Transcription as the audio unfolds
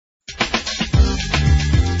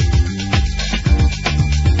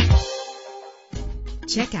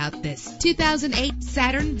Check out this 2008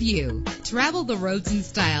 Saturn VUE. Travel the roads in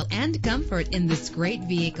style and comfort in this great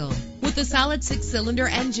vehicle. With a solid 6-cylinder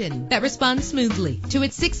engine that responds smoothly to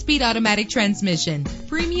its 6-speed automatic transmission.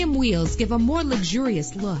 Premium wheels give a more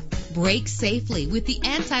luxurious look. Brake safely with the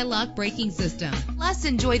anti-lock braking system. Plus,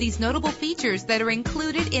 enjoy these notable features that are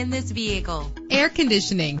included in this vehicle: air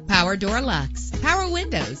conditioning, power door locks, power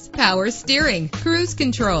windows, power steering, cruise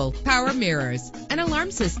control, power mirrors, an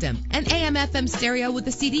alarm system, an AM/FM stereo with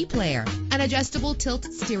a CD player, an adjustable tilt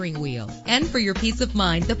steering wheel. And for your peace of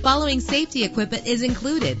mind, the following safety equipment is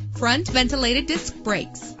included: front ventilated disc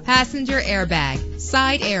brakes, passenger airbag,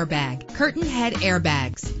 side airbag, curtain head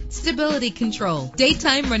airbags, stability control,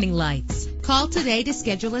 daytime running lights. Call today to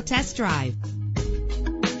schedule a test drive.